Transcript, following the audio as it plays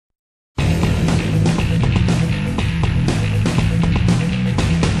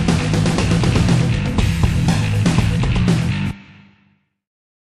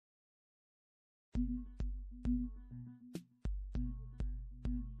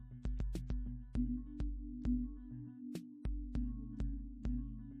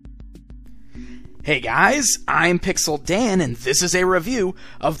Hey guys, I'm Pixel Dan, and this is a review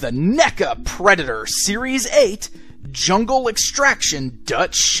of the NECA Predator Series 8 Jungle Extraction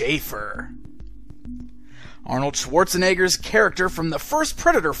Dutch Schaefer. Arnold Schwarzenegger's character from the first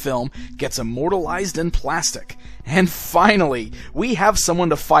Predator film gets immortalized in plastic. And finally, we have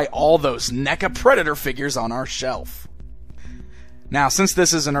someone to fight all those NECA Predator figures on our shelf. Now, since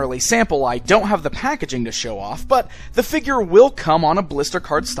this is an early sample, I don't have the packaging to show off, but the figure will come on a blister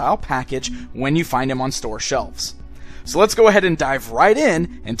card style package when you find him on store shelves. So let's go ahead and dive right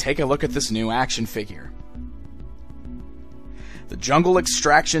in and take a look at this new action figure. The Jungle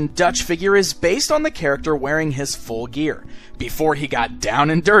Extraction Dutch figure is based on the character wearing his full gear, before he got down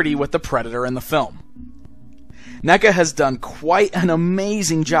and dirty with the Predator in the film. NECA has done quite an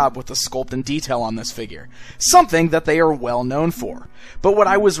amazing job with the sculpt and detail on this figure, something that they are well known for. But what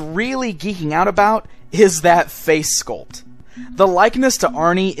I was really geeking out about is that face sculpt. The likeness to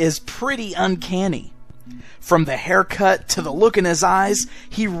Arnie is pretty uncanny. From the haircut to the look in his eyes,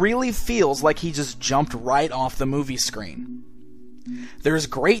 he really feels like he just jumped right off the movie screen. There's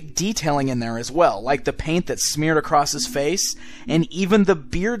great detailing in there as well, like the paint that's smeared across his face, and even the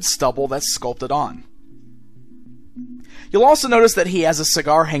beard stubble that's sculpted on. You'll also notice that he has a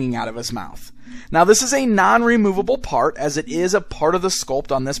cigar hanging out of his mouth. Now, this is a non-removable part, as it is a part of the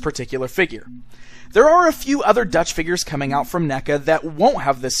sculpt on this particular figure. There are a few other Dutch figures coming out from NECA that won't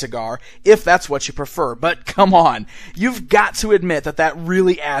have this cigar, if that's what you prefer, but come on, you've got to admit that that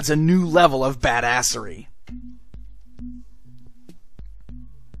really adds a new level of badassery.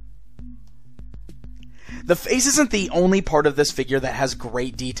 The face isn't the only part of this figure that has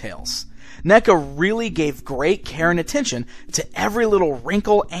great details. NECA really gave great care and attention to every little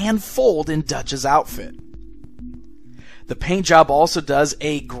wrinkle and fold in Dutch's outfit. The paint job also does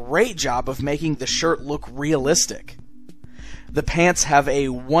a great job of making the shirt look realistic. The pants have a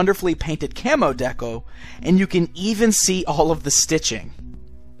wonderfully painted camo deco, and you can even see all of the stitching.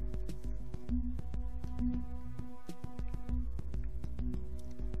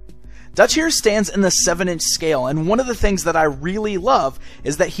 Dutch here stands in the 7-inch scale, and one of the things that I really love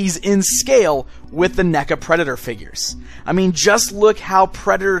is that he's in scale with the NECA Predator figures. I mean, just look how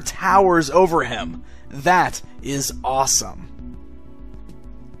Predator towers over him. That is awesome.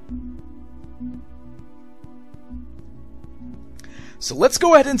 So let's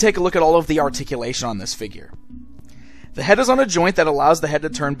go ahead and take a look at all of the articulation on this figure. The head is on a joint that allows the head to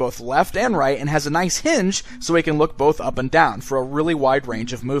turn both left and right, and has a nice hinge so he can look both up and down for a really wide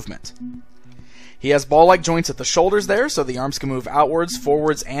range of movement. He has ball-like joints at the shoulders there, so the arms can move outwards,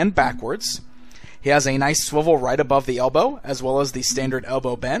 forwards, and backwards. He has a nice swivel right above the elbow, as well as the standard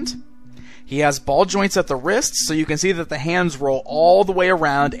elbow bend. He has ball joints at the wrists, so you can see that the hands roll all the way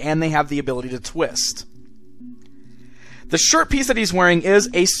around and they have the ability to twist. The shirt piece that he's wearing is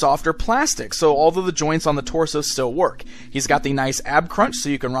a softer plastic, so although the joints on the torso still work. He's got the nice ab crunch, so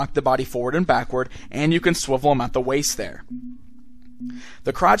you can rock the body forward and backward, and you can swivel him at the waist there.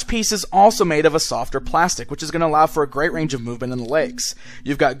 The crotch piece is also made of a softer plastic, which is going to allow for a great range of movement in the legs.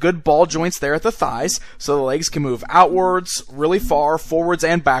 You've got good ball joints there at the thighs, so the legs can move outwards, really far, forwards,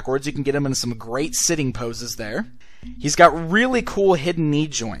 and backwards. You can get him in some great sitting poses there. He's got really cool hidden knee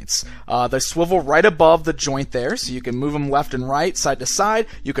joints. They swivel right above the joint there, so you can move them left and right, side to side.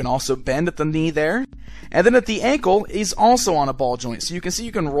 You can also bend at the knee there. And then at the ankle, he's also on a ball joint, so you can see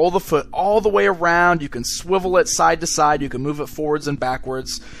you can roll the foot all the way around, you can swivel it side to side, you can move it forwards and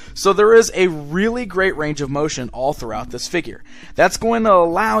backwards. So there is a really great range of motion all throughout this figure. That's going to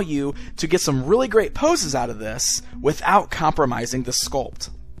allow you to get some really great poses out of this without compromising the sculpt.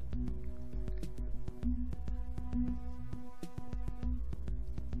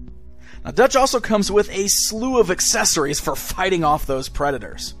 Now, Dutch also comes with a slew of accessories for fighting off those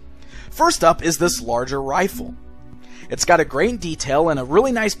predators. First up is this larger rifle. It's got a great detail and a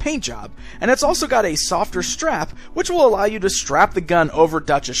really nice paint job, and it's also got a softer strap, which will allow you to strap the gun over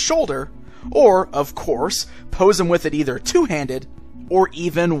Dutch's shoulder, or, of course, pose him with it either two-handed or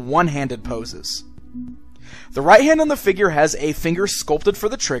even one-handed poses. The right hand on the figure has a finger sculpted for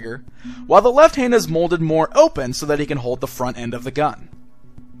the trigger, while the left hand is molded more open so that he can hold the front end of the gun.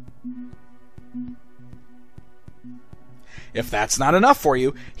 If that's not enough for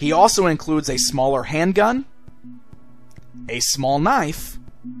you, he also includes a smaller handgun, a small knife,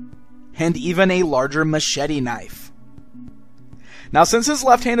 and even a larger machete knife. Now, since his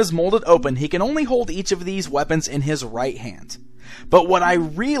left hand is molded open, he can only hold each of these weapons in his right hand. But what I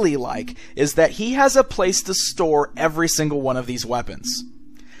really like is that he has a place to store every single one of these weapons.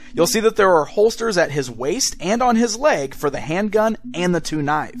 You'll see that there are holsters at his waist and on his leg for the handgun and the two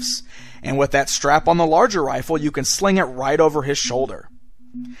knives. And with that strap on the larger rifle, you can sling it right over his shoulder.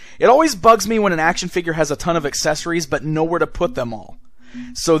 It always bugs me when an action figure has a ton of accessories but nowhere to put them all.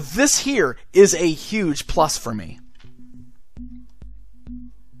 So this here is a huge plus for me.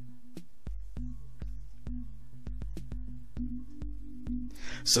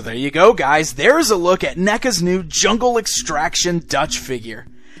 So there you go, guys. There's a look at NECA's new Jungle Extraction Dutch figure.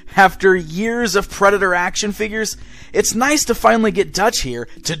 After years of Predator action figures, it's nice to finally get Dutch here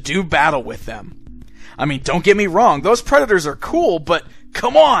to do battle with them. I mean, don't get me wrong, those Predators are cool, but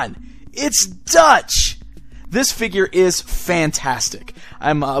come on! It's Dutch! This figure is fantastic.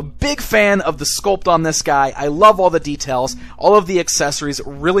 I'm a big fan of the sculpt on this guy. I love all the details. All of the accessories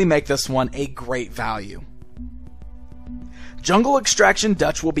really make this one a great value. Jungle Extraction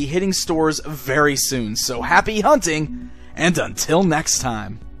Dutch will be hitting stores very soon, so happy hunting, and until next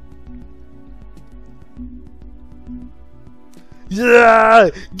time. Yeah!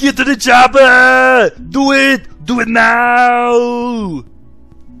 Get to the chopper! Do it! Do it now!